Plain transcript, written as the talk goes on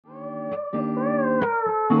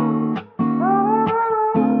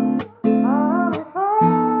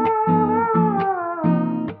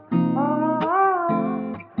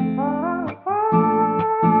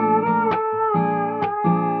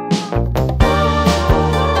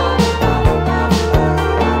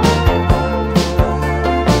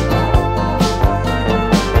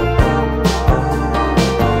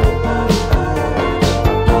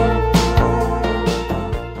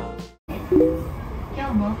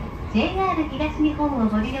𝐂𝐝 東日本を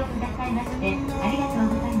ご利用くださいましてありがとう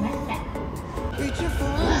ございました。お忘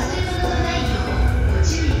れ物のないようご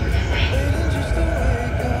注意ください。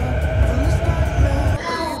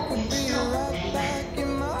顔を一度なり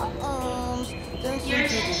ます。Your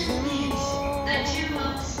attention please. The Jumbo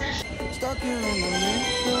special.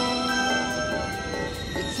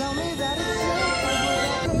 You tell me that it's simple, but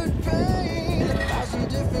I could paint 1,000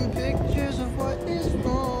 different pictures of what is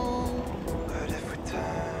wrong. But if we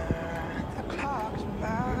turn the clocks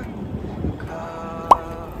back a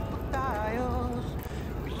couple dials,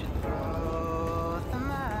 we should throw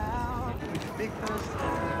them out because I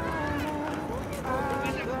know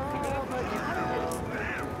what you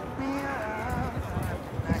feel me out.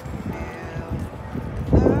 I can feel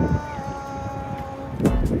love.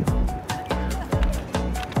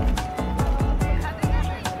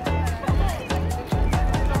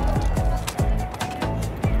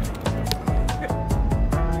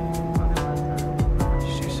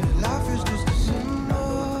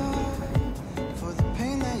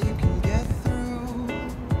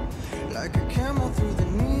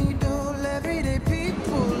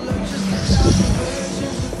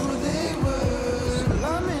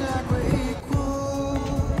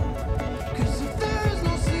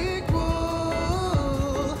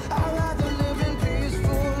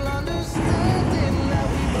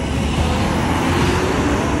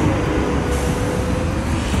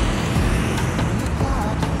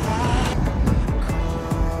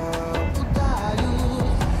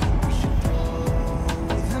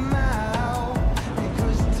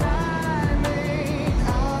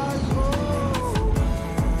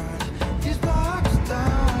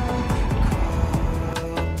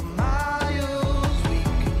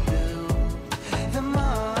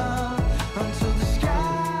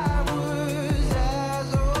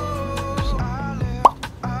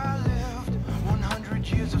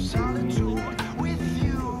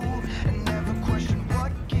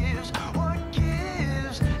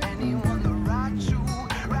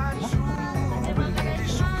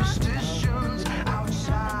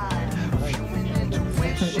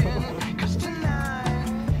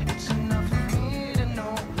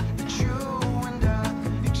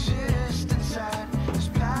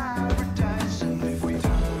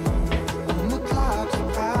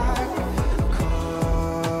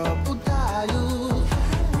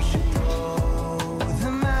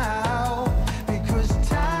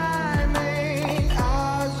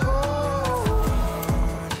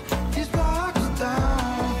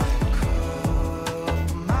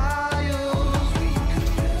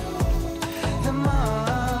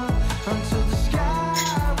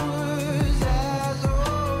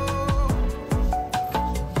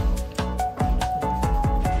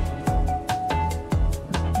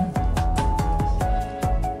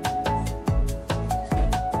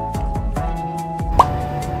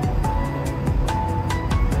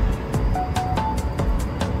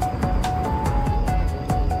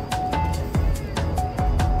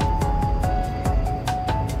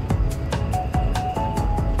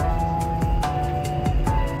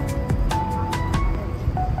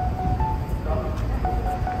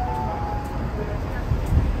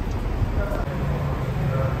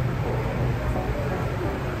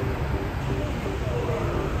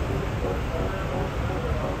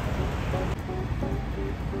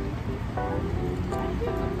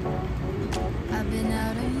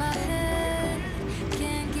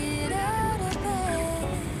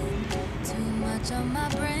 On my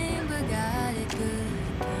brain, but got it good,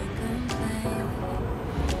 can't complain.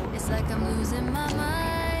 It's like I'm losing my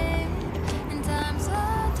mind, and time's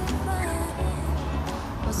hard to find.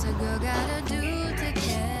 What's a girl gotta do to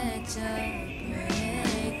catch up?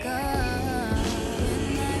 Break up,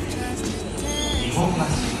 when life tries to test me.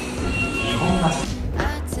 I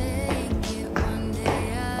take it one day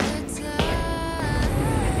at a time.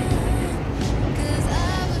 'Cause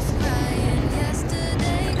I was crying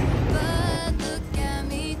yesterday, but look at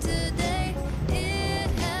me today. It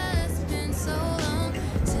has been so long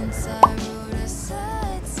since I wrote a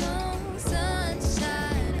sad song.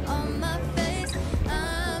 Sunshine on my face,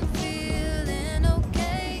 I'm feeling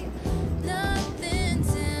okay.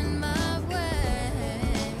 Nothing's in my way.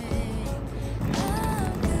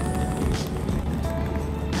 I'm good.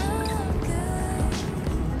 I'm good.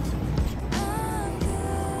 I'm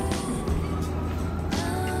good.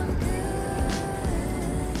 I'm good.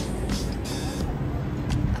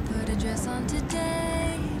 I put a dress on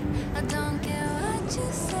today. I don't care what you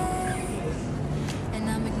say. And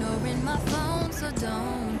I'm ignoring my phone, so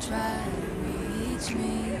don't try to reach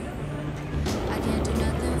me. I can't do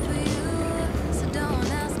nothing for you, so don't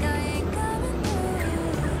ask, I ain't coming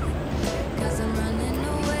through. 'Cause I'm running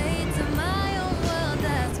away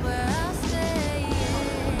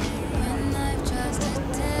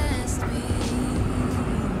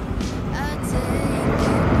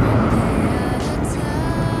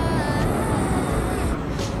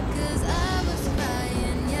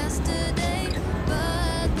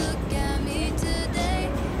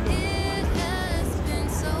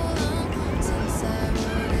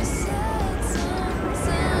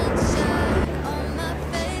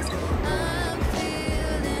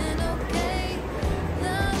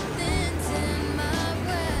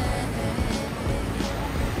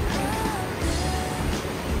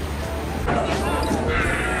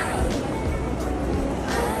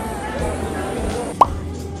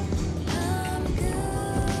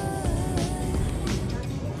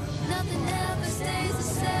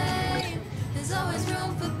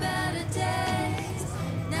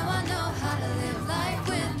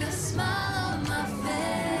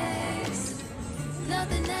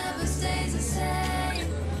nothing ever stays the same.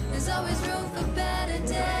 There's always room for better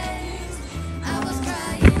days. I was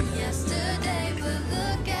crying yesterday, but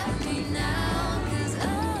look at me now, 'cause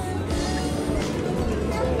I'm good.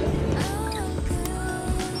 I'm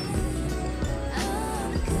good.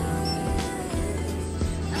 I'm good.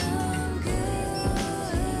 I'm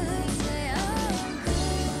good. Say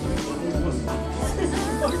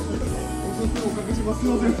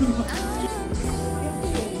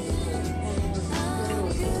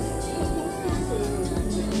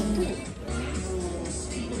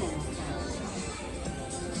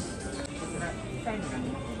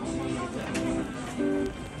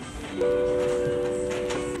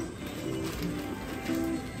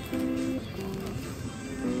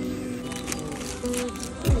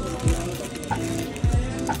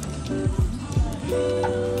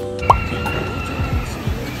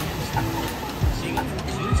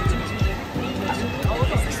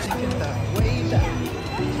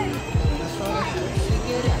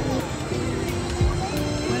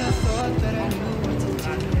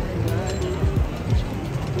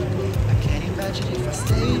If I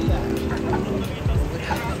stayed back, what would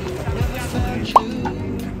happen if I never found you?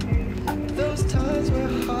 Those times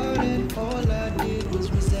were hard and all I did was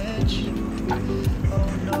resent you. Oh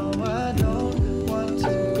no, I don't want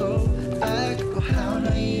to go back. Oh, how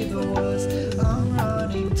naive I was. I'm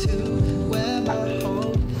running to where my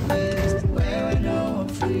hope is, where I know I'm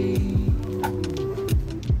free.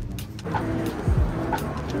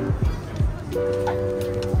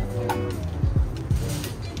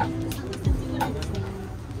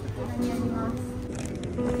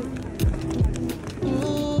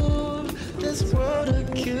 This world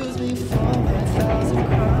accused me for 1,000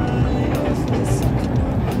 crimes.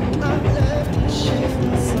 I'm left in shame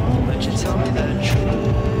for so much. You tell me the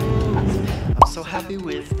truth. I'm so happy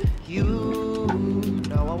with you.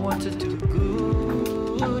 Now I want to do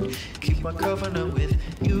good. Keep my covenant with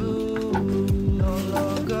you. No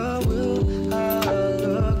longer will I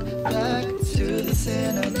look back to the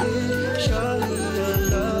sin I did. Surely your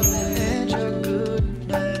love and your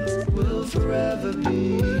goodness will forever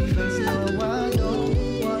be. 'Cause no, I don't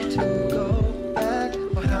want to go back.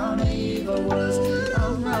 Oh, how naive I was.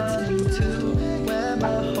 I'm running to where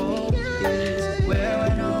my hope is, where I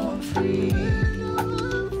know I'm free.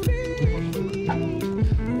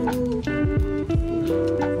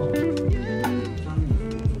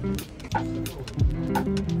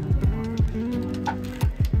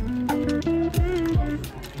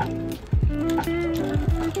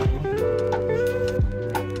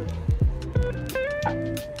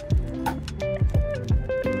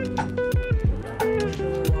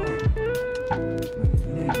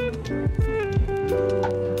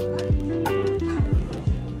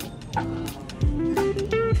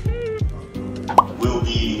 will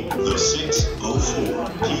be the 604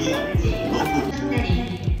 p.m. local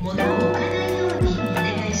物を置かないようにお願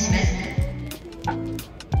いします。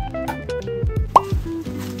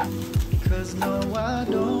 'Cause no, I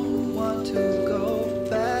don't want to go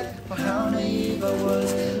back. Oh, how naive I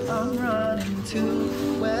was. I'm running to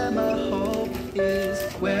where my hope is,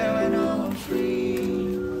 where I know I'm free.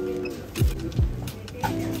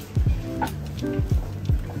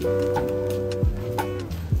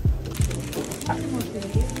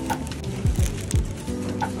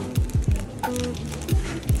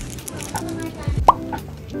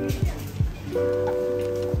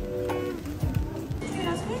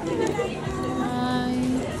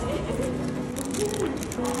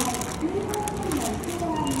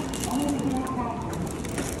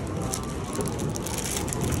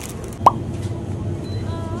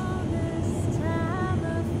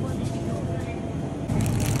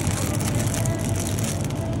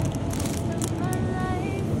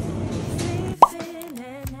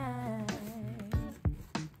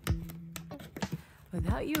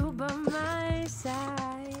 Without you by my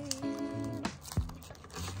side,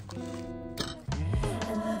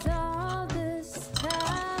 and all this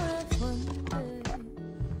time I've wondered,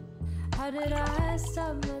 how did I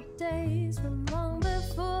stop my days from long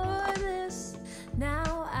before this?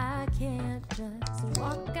 Now I can't just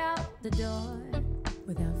walk out the door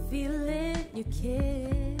without feeling your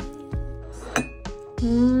kiss.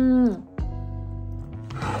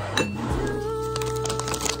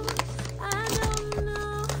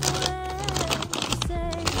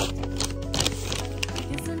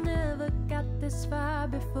 Far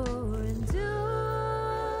before, and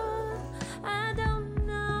I don't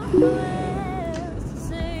know what else to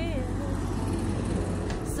say.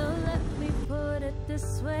 So let me put it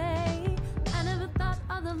this way: I never thought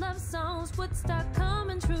all the love songs would start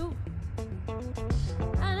coming true.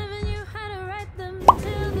 I never knew how to write them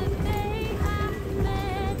till the day I met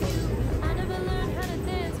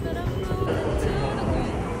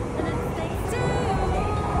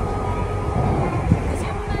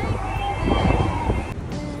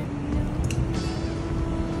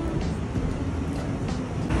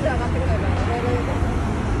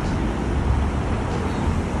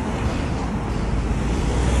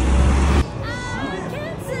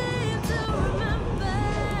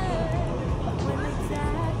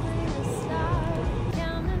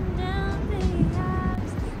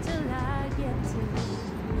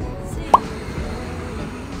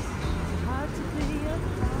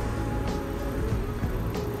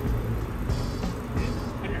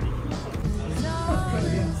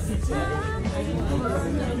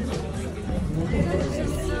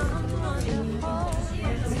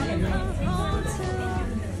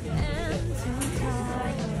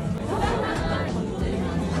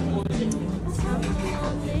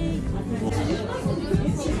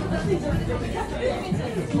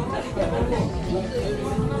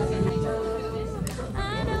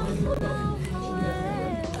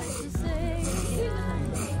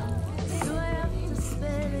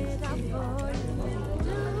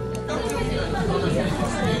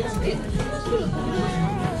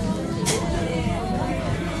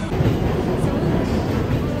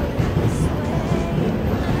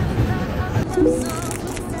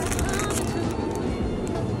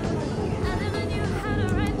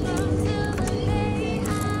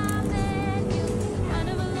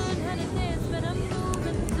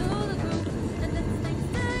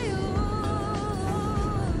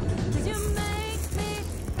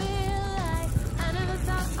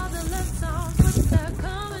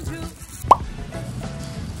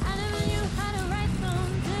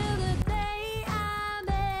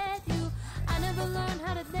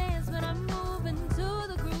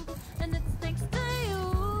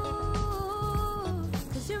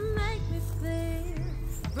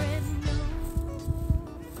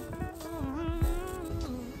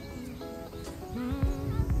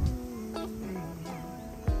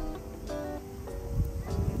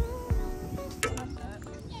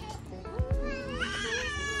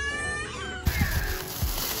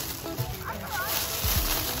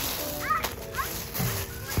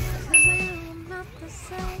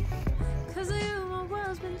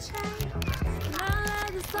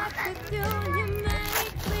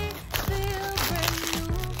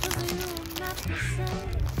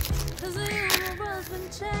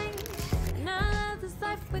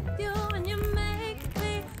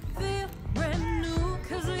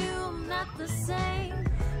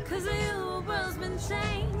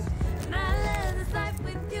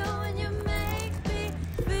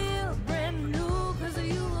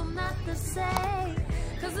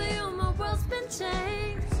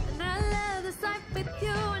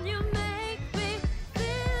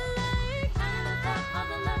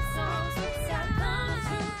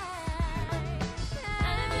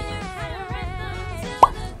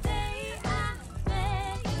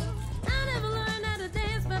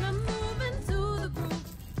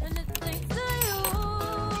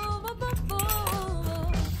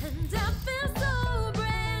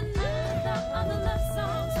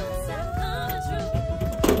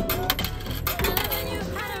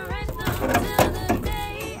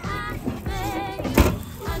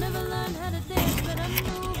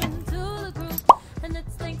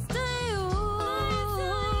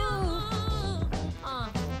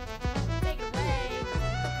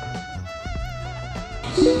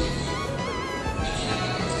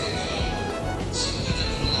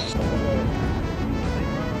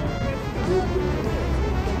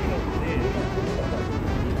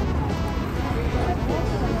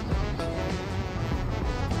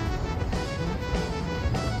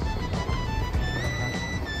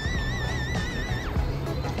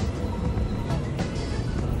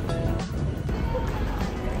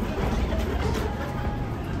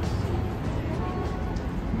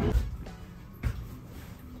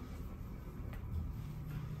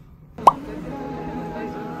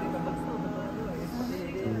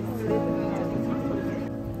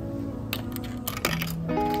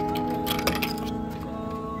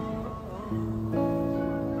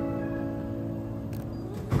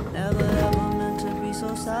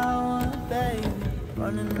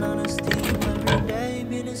Running on a steam every day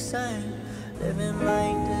be the same. Living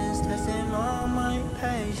like this, testing all my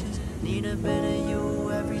patience. Need a bit of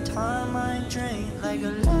you every time I drink. Like a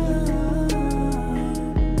love,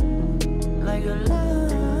 like a love.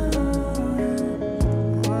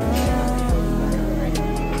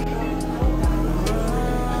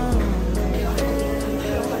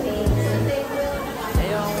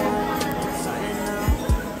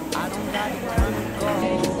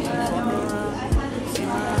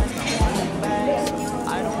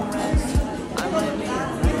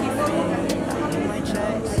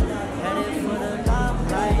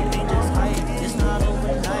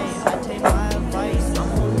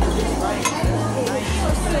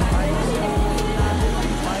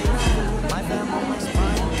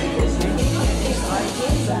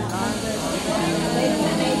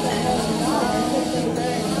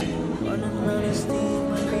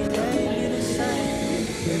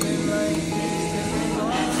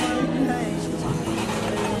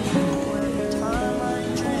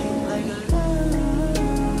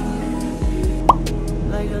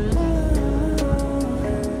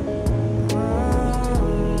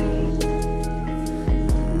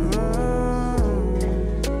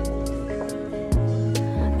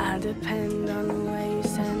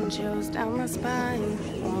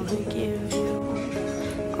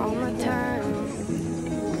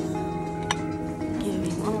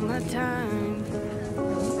 Time.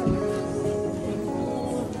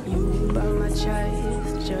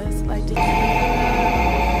 just like to keep it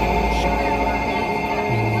show you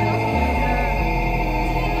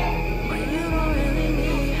but you don't really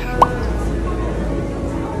need her.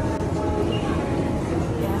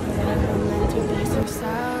 Yeah, but I'm meant to be so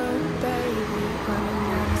sour, baby. Running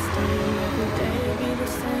out of steam, every day be the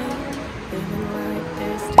same. Living like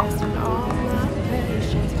this, testing all my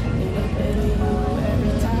patience. Need a bit of you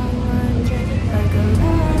every time I drink. Like a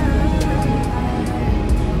lie,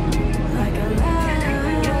 like a lie.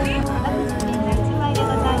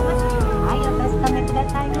 はい、お確かめくだ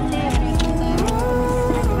さいませ。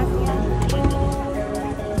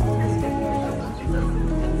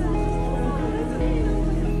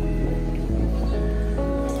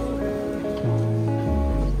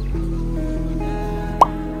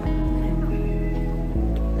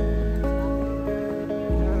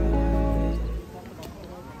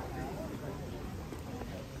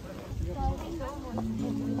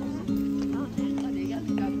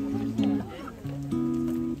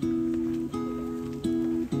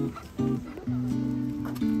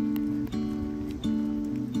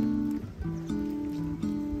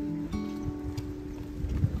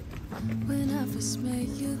When I first met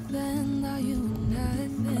you then, thought you were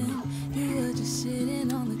nothing. You were just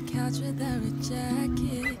sitting on the couch without a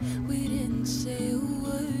jacket. We didn't say a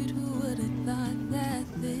word, who would have thought that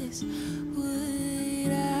this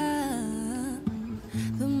would happen?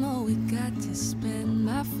 The more we got to spend,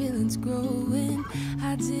 my feelings growing.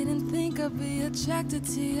 I didn't think I'd be attracted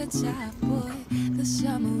to your type, boy. The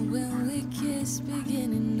summer when we kissed,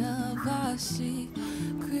 beginning of our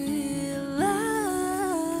secret love.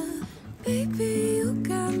 Baby, you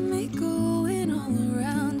got me going all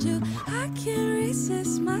around you. I can't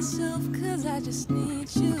resist myself, cause I just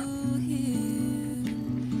need you here.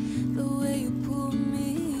 The way you pull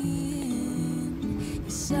me in. Your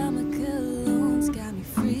summer cologne's got me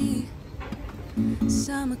free.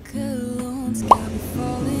 Summer cologne's got me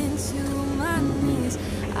falling to my knees.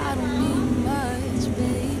 I don't need much,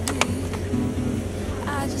 baby.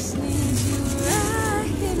 I just need you right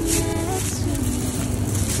here next to me.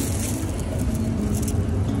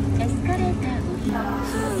 エスカレーター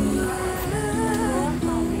を利用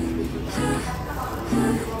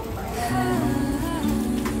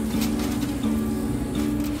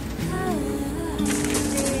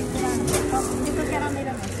キャラメル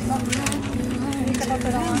のスモーク、ミカドク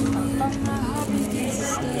ロワッサンと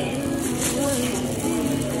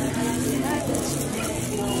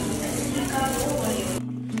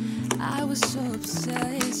I was so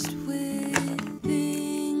obsessed with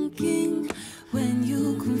thinking when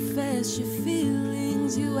you confess your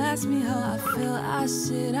feelings. You asked me how I feel. I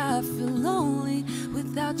said I feel lonely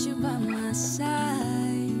without you by my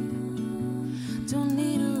side. Don't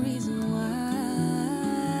need a reason why.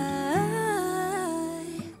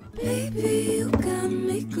 Baby, you got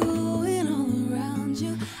me going all around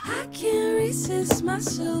you. I can't resist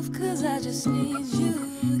myself, cause I just need you.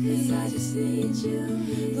 Cause I just need you.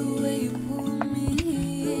 The way you pull me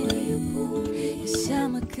in. Your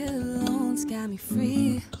summer cologne's got me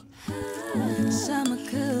free. Summer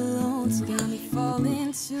cologne's got me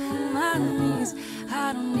falling to my knees.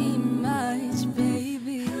 I don't need much,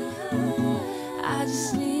 baby. I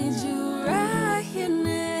just need you right here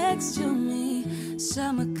next to me.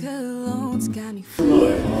 Summer cologne's got me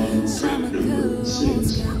free. Summer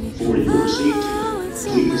cologne's got me falling to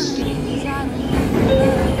my knees. I don't need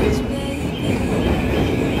much, baby.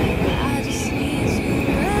 I just need you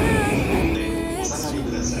right here next to me.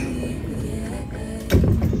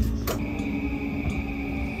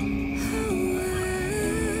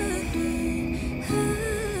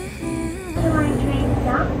 Line train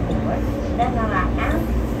stop for Shidanara and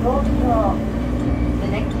Rosemary. The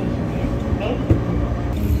next station is Eni.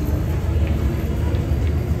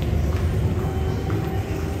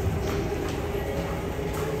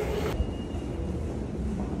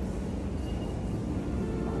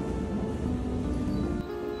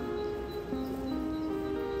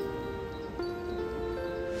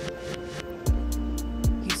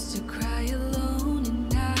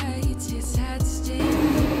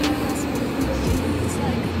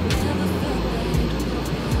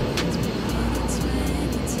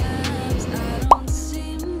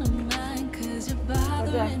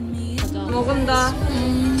 먹은다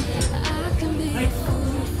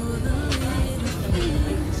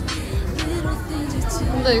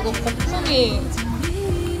근데 이거 거품이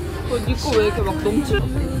니 거 왜 이렇게 막 넘칠?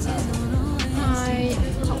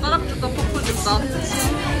 젓가락 줄까? 퍼플 줄까?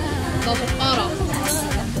 나 젓가락.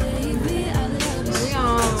 뭐야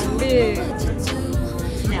우리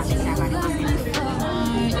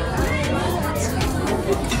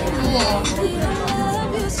우와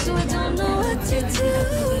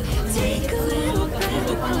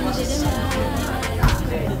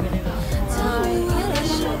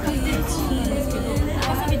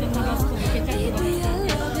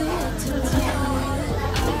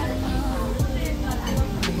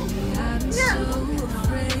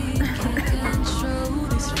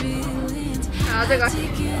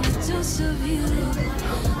가져가.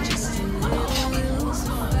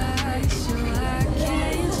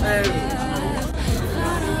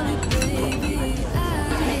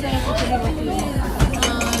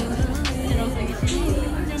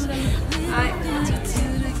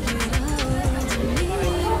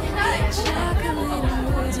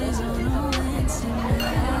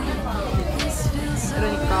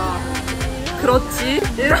 그러니까 그렇지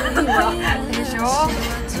이러는 거야. 되죠?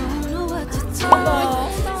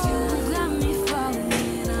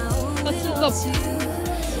 나 진짜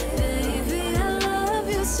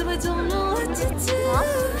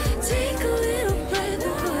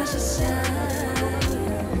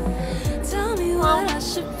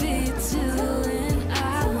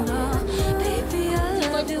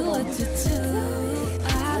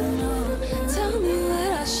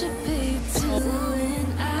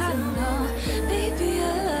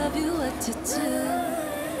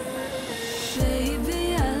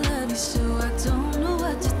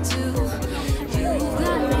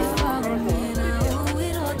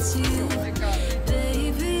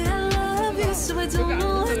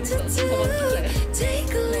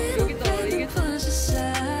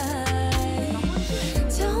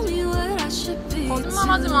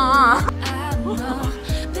거짓말하지 마.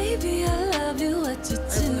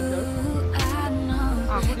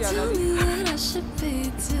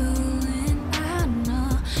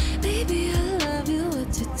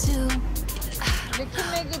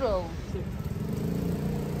 나카메구로.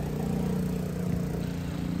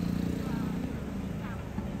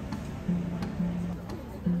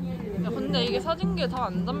 야 근데 이게 사진기에 다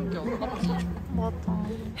안 담겨. 맞아.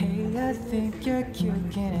 Hey, I think you're cute.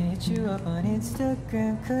 Can I hit you up on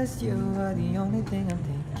Instagram? Cause you are the only thing I'm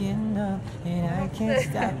thinking of. And I can't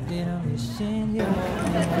stop it, I'm wishing you. Even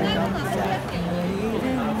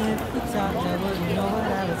if we talked, I wouldn't know what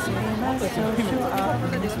I would say. My social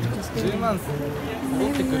awkwardness would just get me.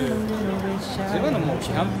 Maybe a little bit shy.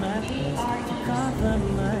 Try my best to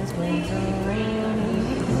compromise when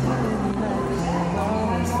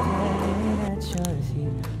always standing at your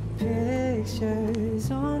feet. Pictures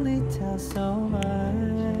only tell so much.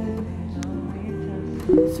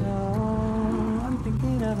 So I'm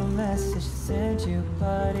thinking of a message to send you,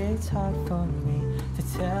 but it's hard for me to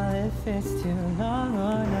tell if it's too long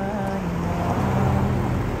or not.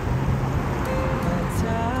 But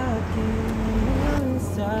talking to you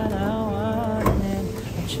is all I want, and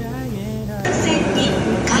I'm trying to.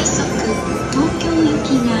 快速東京行き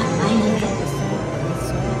が参ります。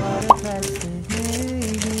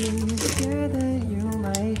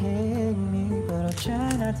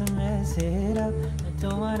Try not to mess it up. I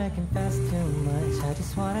don't wanna confess too much. I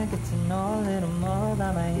just wanna get to know a little more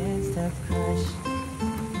about my Insta crush.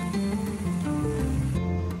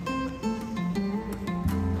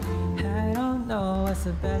 I don't know what's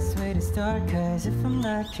the best way to start, cause if I'm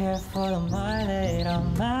not careful I might lay it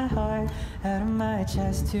on my heart, out of my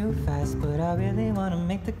chest too fast. But I really wanna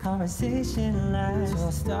make the conversation last, so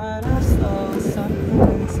I'll start off slow with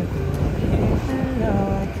something simple. Hey, hello,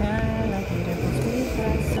 I kinda like it if we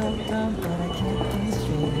got so dumb, but I can't think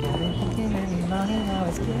straight. I've been thinking every morning how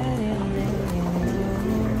it's getting late.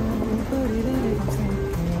 Put it in if I'm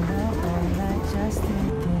sleeping out all night, just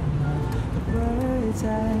thinking of the words I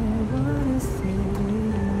wanna say.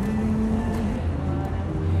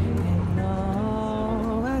 And no,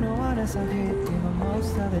 I don't wanna sound creepy, but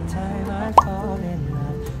most of the time I fall in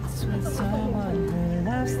love. It's with someone who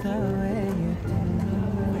loves the way you do.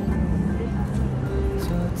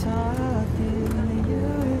 So talking to you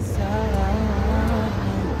is all I want.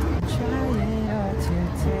 I'm trying hard to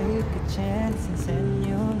take a chance and send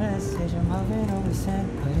you a message. I'm hoping over send,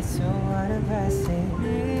 but it's so hard to press it.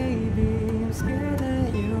 Maybe I'm scared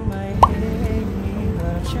that you might hate me,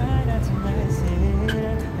 but I'm trying not to mess it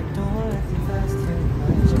up. I don't want to confess too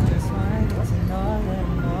much, I just want to get to know a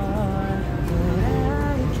little more. But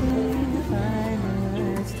I can't find the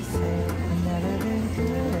words to say. I've never been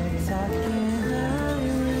good at talking.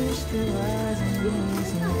 It wasn't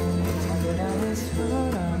easy but I was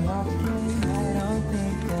full on walking. I don't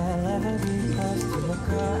think I'll ever be close to a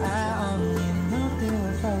girl I only know through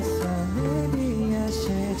a post. So maybe I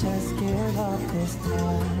should just give up this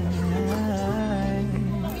time.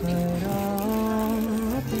 But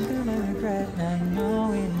oh, I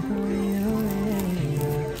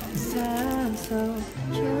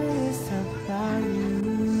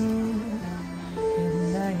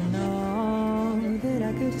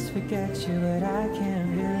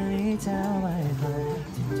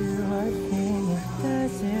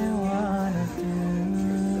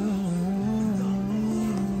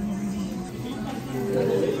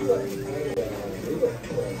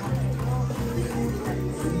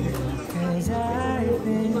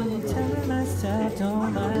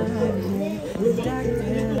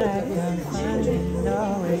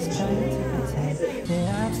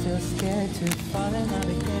to fall in love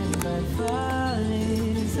again, but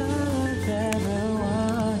falling's all I've ever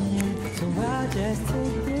wanted. So I'll just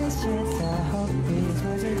take this chance. I hope these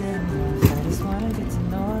words are good enough. I just wanna get to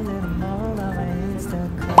know a little more about my Insta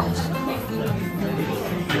crush.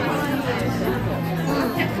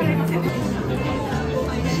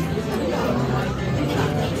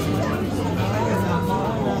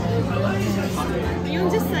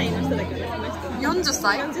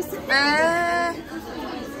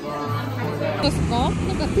ですか？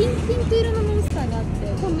なんかピンク色のモンスターがあって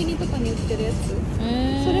コンビニとかに売ってるやつ、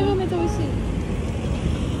それがめっちゃ美味しい。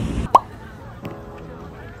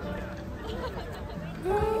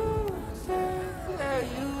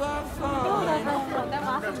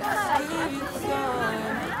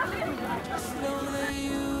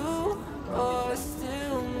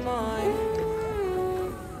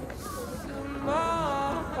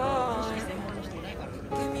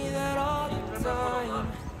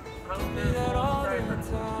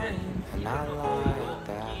Not like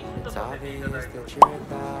that. It's obvious that you're that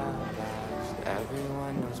bad.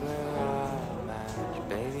 Everyone knows we're all match.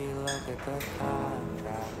 Baby, look at the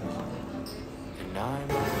contrast. And I'm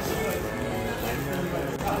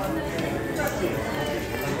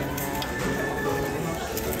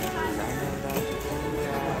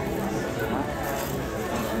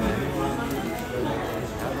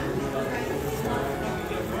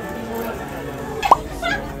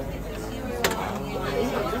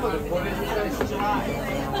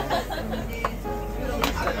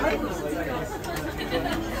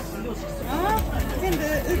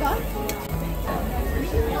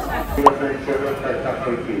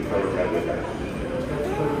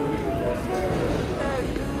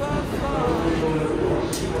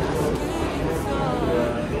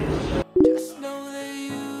just know that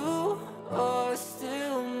you are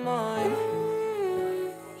still mine.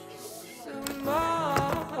 Still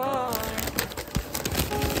mine.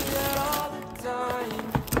 Give me that all the time.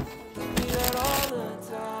 Give me that all the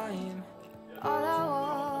time. All I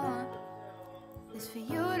want is for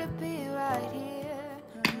you to be right here.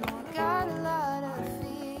 I know I got a lot of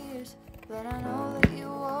fears, but I know